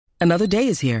Another day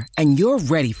is here, and you're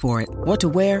ready for it. What to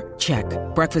wear? Check.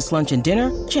 Breakfast, lunch, and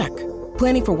dinner? Check.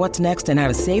 Planning for what's next and how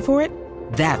to save for it?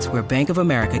 That's where Bank of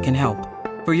America can help.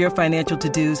 For your financial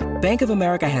to-dos, Bank of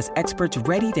America has experts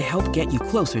ready to help get you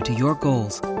closer to your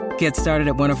goals. Get started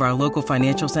at one of our local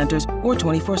financial centers or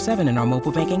 24/7 in our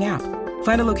mobile banking app.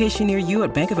 Find a location near you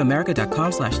at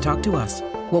bankofamerica.com/talktous.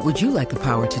 What would you like the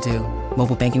power to do?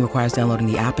 Mobile banking requires downloading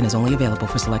the app and is only available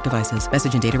for select devices.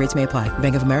 Message and data rates may apply.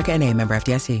 Bank of America N.A., member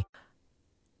FDIC.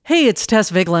 Hey, it's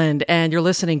Tess Vigeland, and you're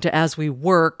listening to As We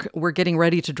Work. We're getting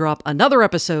ready to drop another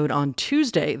episode on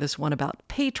Tuesday, this one about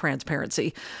pay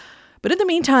transparency. But in the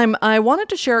meantime, I wanted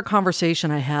to share a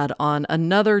conversation I had on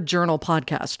another journal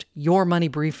podcast, Your Money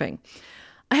Briefing.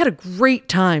 I had a great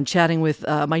time chatting with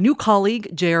my new colleague,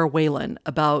 J.R. Whalen,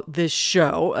 about this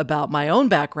show, about my own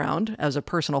background as a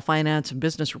personal finance and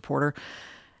business reporter,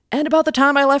 and about the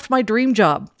time I left my dream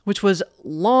job, which was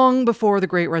long before the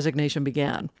Great Resignation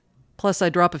began. Plus, I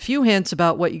drop a few hints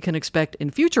about what you can expect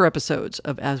in future episodes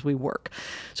of As We Work.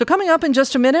 So coming up in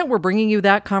just a minute, we're bringing you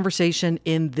that conversation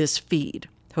in this feed.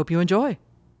 Hope you enjoy.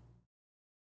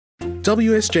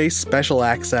 WSJ Special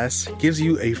Access gives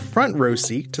you a front row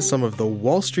seat to some of the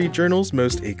Wall Street Journal's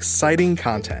most exciting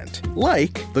content,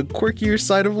 like The Quirkier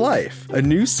Side of Life, a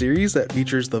new series that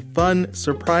features the fun,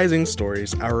 surprising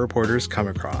stories our reporters come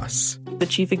across. The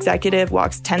chief executive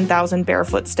walks 10,000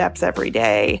 barefoot steps every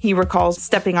day. He recalls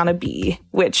stepping on a bee,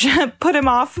 which put him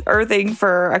off earthing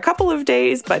for a couple of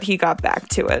days, but he got back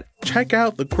to it. Check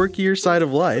out The Quirkier Side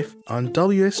of Life on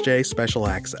WSJ Special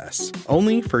Access,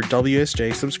 only for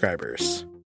WSJ subscribers.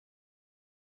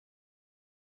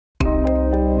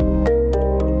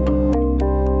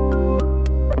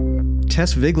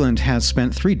 Tess Vigeland has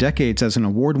spent 3 decades as an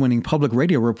award-winning public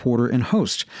radio reporter and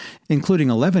host, including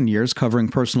 11 years covering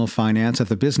personal finance at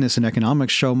the business and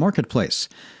economics show Marketplace.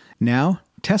 Now,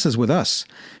 Tess is with us.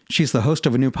 She's the host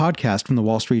of a new podcast from the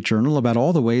Wall Street Journal about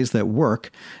all the ways that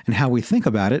work and how we think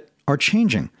about it are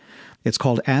changing. It's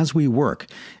called As We Work,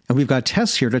 and we've got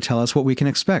Tess here to tell us what we can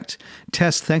expect.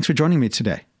 Tess, thanks for joining me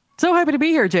today. So happy to be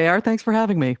here, JR. Thanks for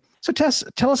having me. So Tess,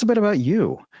 tell us a bit about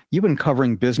you. You've been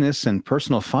covering business and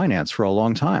personal finance for a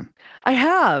long time. I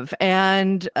have.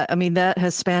 And I mean, that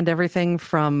has spanned everything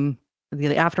from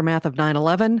the aftermath of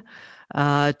 9/11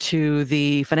 to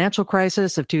the financial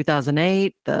crisis of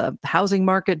 2008, the housing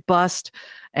market bust,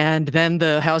 and then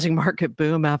the housing market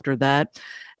boom after that.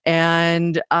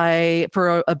 And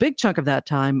for a big chunk of that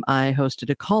time, I hosted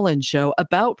a call-in show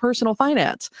about personal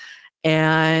finance.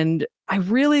 And I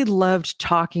really loved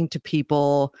talking to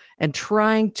people and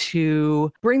trying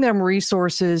to bring them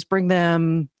resources, bring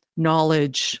them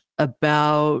knowledge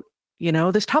about,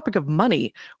 this topic of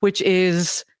money, which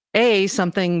is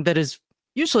something that is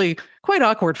usually quite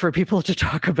awkward for people to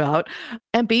talk about,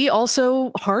 and B,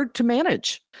 also hard to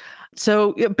manage.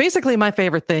 So basically my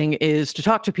favorite thing is to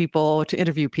talk to people, to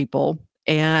interview people.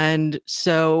 And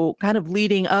so kind of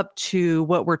leading up to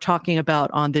what we're talking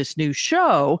about on this new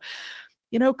show,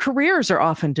 careers are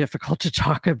often difficult to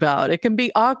talk about. It can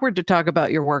be awkward to talk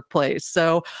about your workplace.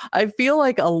 So I feel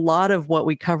like a lot of what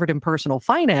we covered in personal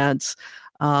finance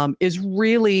is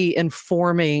really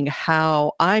informing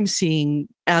how I'm seeing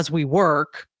As We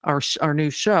Work, our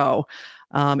new show,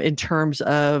 in terms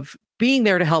of being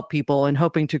there to help people and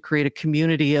hoping to create a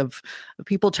community of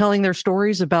people telling their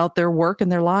stories about their work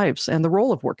and their lives and the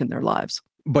role of work in their lives.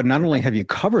 But not only have you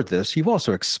covered this, you've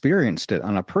also experienced it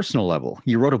on a personal level.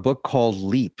 You wrote a book called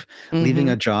Leap, Leaving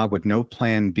a Job with No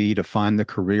Plan B to Find the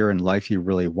Career and Life You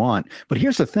Really Want. But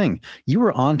here's the thing. You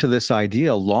were onto this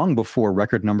idea long before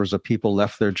record numbers of people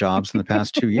left their jobs in the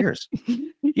past 2 years.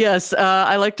 Yes,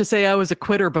 I like to say I was a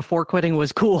quitter before quitting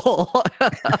was cool.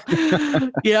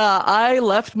 Yeah, I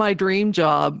left my dream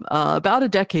job about a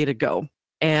decade ago,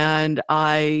 and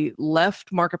I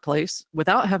left Marketplace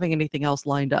without having anything else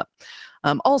lined up.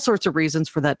 All sorts of reasons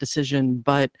for that decision,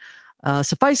 but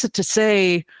suffice it to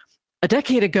say, a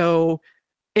decade ago,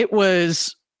 it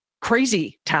was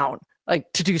crazy town,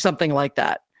 like to do something like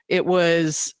that. It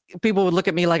was, people would look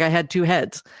at me like I had two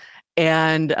heads.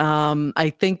 And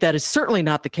I think that is certainly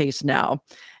not the case now.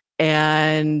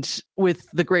 And with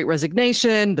the Great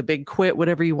Resignation, the big quit,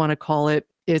 whatever you want to call it,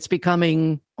 it's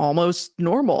becoming almost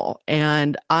normal.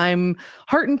 And I'm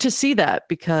heartened to see that,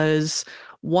 because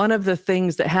one of the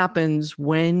things that happens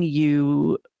when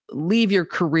you leave your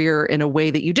career in a way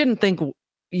that you didn't think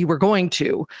you were going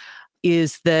to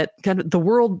is that kind of the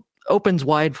world opens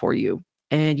wide for you,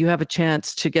 and you have a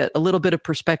chance to get a little bit of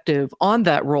perspective on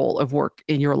that role of work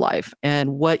in your life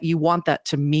and what you want that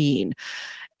to mean.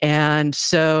 And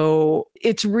so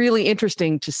it's really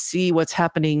interesting to see what's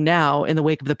happening now in the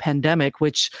wake of the pandemic,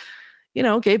 which,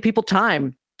 gave people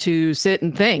time to sit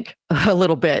and think a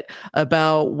little bit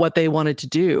about what they wanted to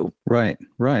do. Right.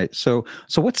 So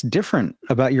what's different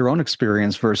about your own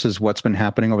experience versus what's been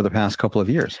happening over the past couple of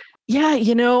years? Yeah,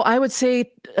 I would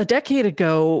say a decade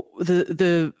ago,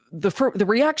 the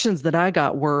reactions that I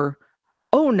got were,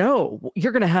 oh no,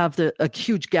 you're going to have a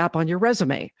huge gap on your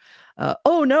resume.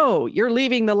 Oh no, you're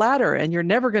leaving the ladder and you're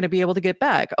never going to be able to get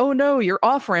back. Oh no, you're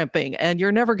off ramping and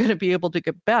you're never going to be able to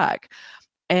get back.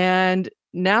 And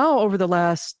now over the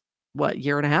last,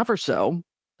 year and a half or so,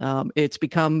 it's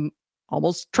become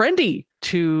almost trendy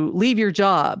to leave your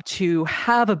job, to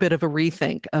have a bit of a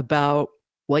rethink about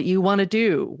what you want to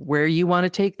do, where you want to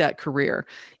take that career.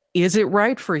 Is it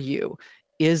right for you?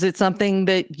 Is it something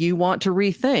that you want to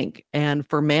rethink? And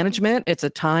for management, it's a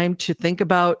time to think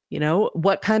about,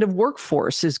 what kind of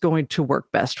workforce is going to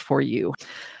work best for you.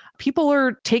 People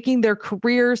are taking their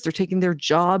careers, they're taking their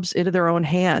jobs into their own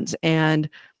hands. And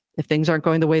if things aren't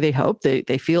going the way they hope,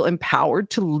 they feel empowered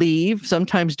to leave,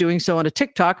 sometimes doing so on a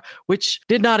TikTok, which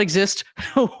did not exist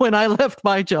when I left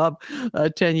my job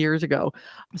 10 years ago.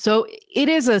 So it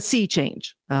is a sea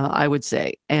change, I would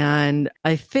say. And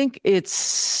I think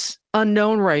it's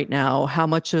unknown right now how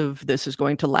much of this is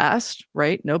going to last,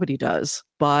 right? Nobody does.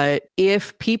 But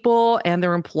if people and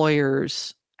their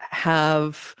employers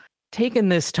have taken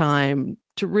this time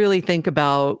to really think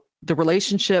about the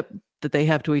relationship that they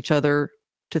have to each other,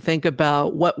 to think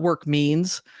about what work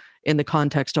means in the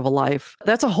context of a life,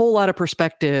 that's a whole lot of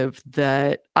perspective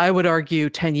that I would argue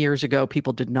 10 years ago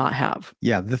people did not have.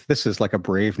 Yeah, this is like a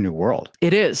brave new world.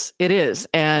 It is.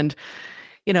 And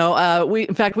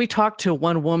we talked to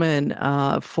one woman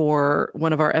for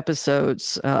one of our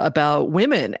episodes about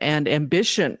women and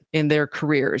ambition in their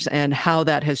careers and how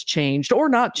that has changed or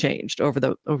not changed over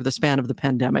the span of the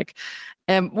pandemic.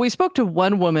 And we spoke to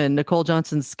one woman, Nicole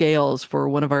Johnson Scales, for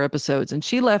one of our episodes, and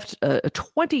she left a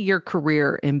 20-year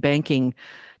career in banking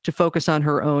to focus on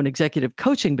her own executive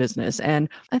coaching business. And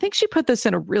I think she put this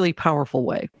in a really powerful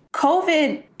way.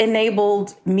 COVID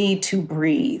enabled me to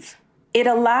breathe. It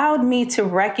allowed me to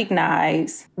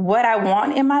recognize what I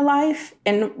want in my life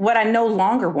and what I no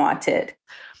longer wanted.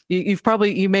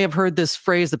 You may have heard this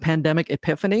phrase, the pandemic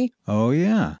epiphany. Oh,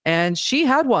 yeah. And she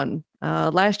had one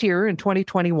last year in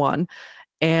 2021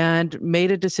 and made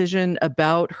a decision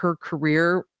about her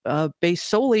career based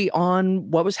solely on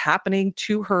what was happening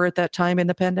to her at that time in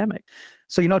the pandemic.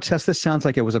 So, Tess, this sounds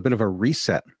like it was a bit of a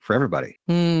reset for everybody.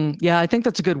 Yeah, I think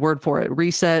that's a good word for it.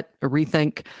 Reset, a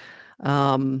rethink.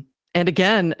 And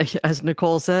again, as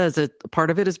Nicole says, part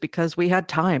of it is because we had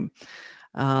time.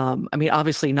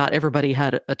 Obviously not everybody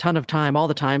had a ton of time all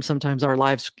the time. Sometimes our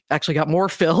lives actually got more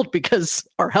filled because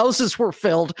our houses were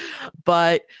filled.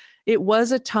 But it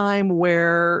was a time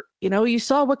where, you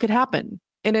saw what could happen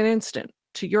in an instant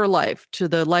to your life, to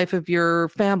the life of your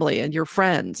family and your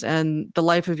friends and the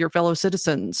life of your fellow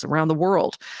citizens around the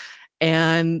world.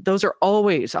 And those are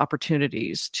always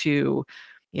opportunities to,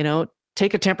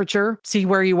 take a temperature, see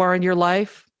where you are in your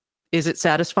life. Is it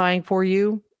satisfying for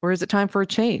you, or is it time for a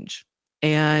change?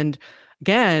 And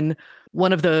again,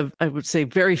 one of the, I would say,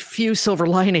 very few silver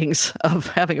linings of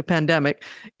having a pandemic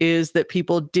is that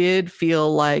people did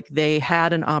feel like they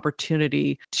had an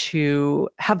opportunity to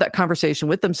have that conversation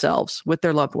with themselves, with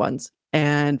their loved ones,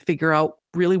 and figure out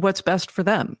really what's best for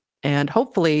them. And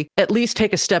hopefully at least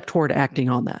take a step toward acting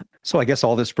on that. So I guess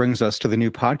all this brings us to the new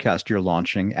podcast you're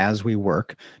launching, As We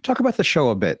Work. Talk about the show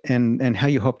a bit and how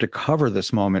you hope to cover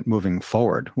this moment moving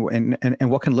forward, and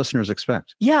what can listeners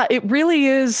expect? Yeah, it really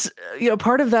is.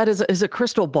 Part of that is a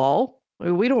crystal ball.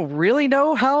 We don't really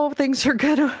know how things are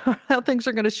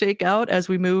gonna shake out as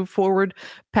we move forward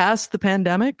past the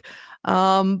pandemic.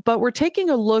 But we're taking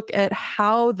a look at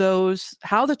how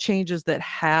the changes that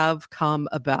have come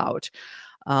about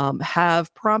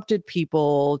have prompted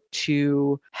people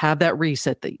to have that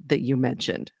reset that you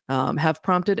mentioned, have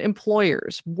prompted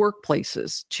employers,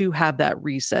 workplaces to have that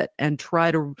reset and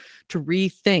try to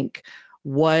rethink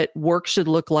what work should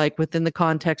look like within the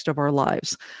context of our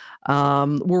lives.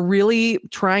 We're really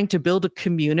trying to build a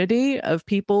community of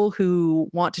people who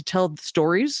want to tell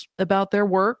stories about their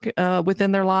work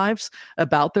within their lives,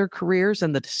 about their careers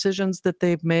and the decisions that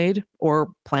they've made or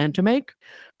plan to make.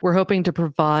 We're hoping to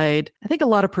provide, I think, a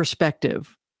lot of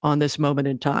perspective on this moment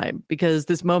in time, because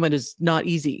this moment is not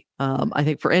easy, I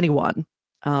think, for anyone.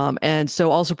 And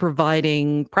so also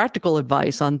providing practical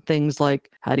advice on things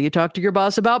like, how do you talk to your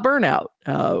boss about burnout?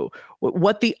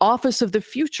 What the office of the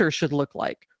future should look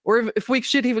like, or if we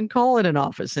should even call it an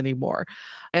office anymore.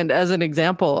 And as an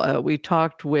example, we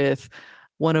talked with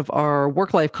one of our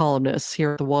work-life columnists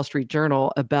here at the Wall Street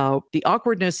Journal about the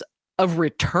awkwardness of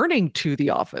returning to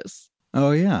the office.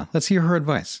 Oh, yeah. Let's hear her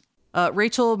advice.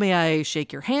 Rachel, may I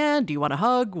shake your hand? Do you want a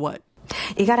hug? What?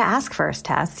 You got to ask first,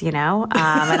 Tess, and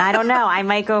I don't know. I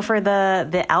might go for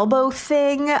the elbow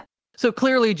thing. So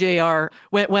clearly, JR,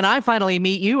 when I finally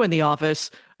meet you in the office,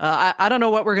 I don't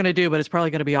know what we're going to do, but it's probably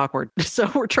going to be awkward. So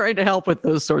we're trying to help with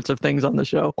those sorts of things on the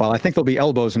show. Well, I think there'll be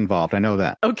elbows involved. I know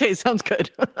that. Okay, sounds good.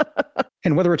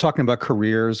 And whether we're talking about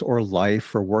careers or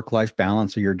life or work-life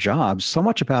balance or your jobs, so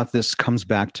much about this comes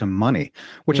back to money,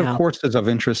 which of course is of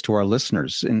interest to our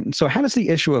listeners. And so how does the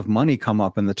issue of money come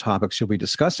up in the topics you'll be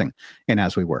discussing in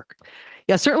As We Work?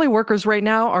 Yeah, certainly workers right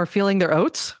now are feeling their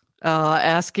oats.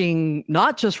 Asking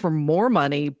not just for more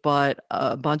money, but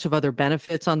a bunch of other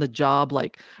benefits on the job,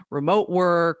 like remote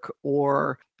work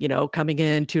or, coming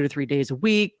in 2 to 3 days a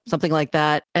week, something like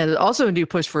that. And also a new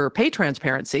push for pay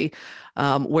transparency,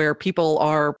 where people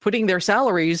are putting their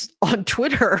salaries on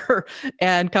Twitter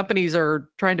and companies are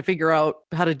trying to figure out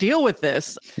how to deal with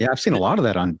this. Yeah, I've seen a lot of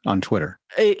that on Twitter.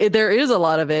 There is a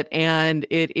lot of it, and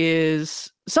it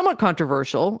is somewhat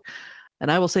controversial.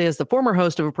 And I will say, as the former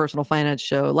host of a personal finance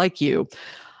show like you,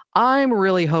 I'm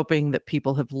really hoping that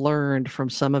people have learned from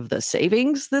some of the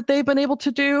savings that they've been able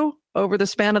to do over the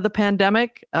span of the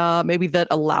pandemic, maybe that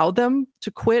allowed them to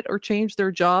quit or change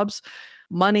their jobs.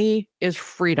 Money is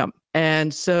freedom.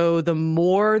 And so the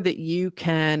more that you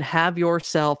can have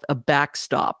yourself a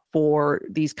backstop for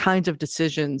these kinds of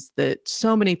decisions that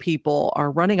so many people are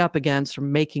running up against or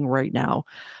making right now,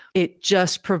 it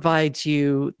just provides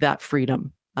you that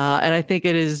freedom. And I think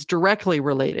it is directly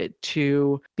related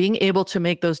to being able to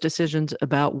make those decisions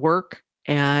about work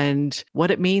and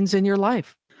what it means in your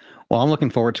life. Well, I'm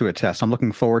looking forward to it, Tess. I'm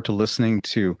looking forward to listening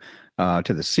to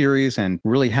the series and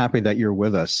really happy that you're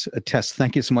with us. Tess,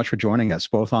 thank you so much for joining us,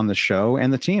 both on the show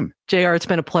and the team. JR, it's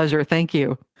been a pleasure. Thank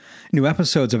you. New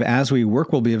episodes of As We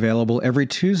Work will be available every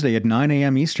Tuesday at 9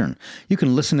 a.m. Eastern. You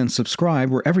can listen and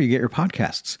subscribe wherever you get your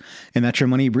podcasts. And that's your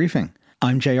Money Briefing.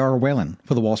 I'm J.R. Whalen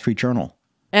for the Wall Street Journal.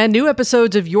 And new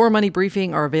episodes of Your Money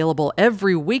Briefing are available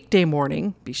every weekday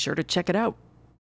morning. Be sure to check it out.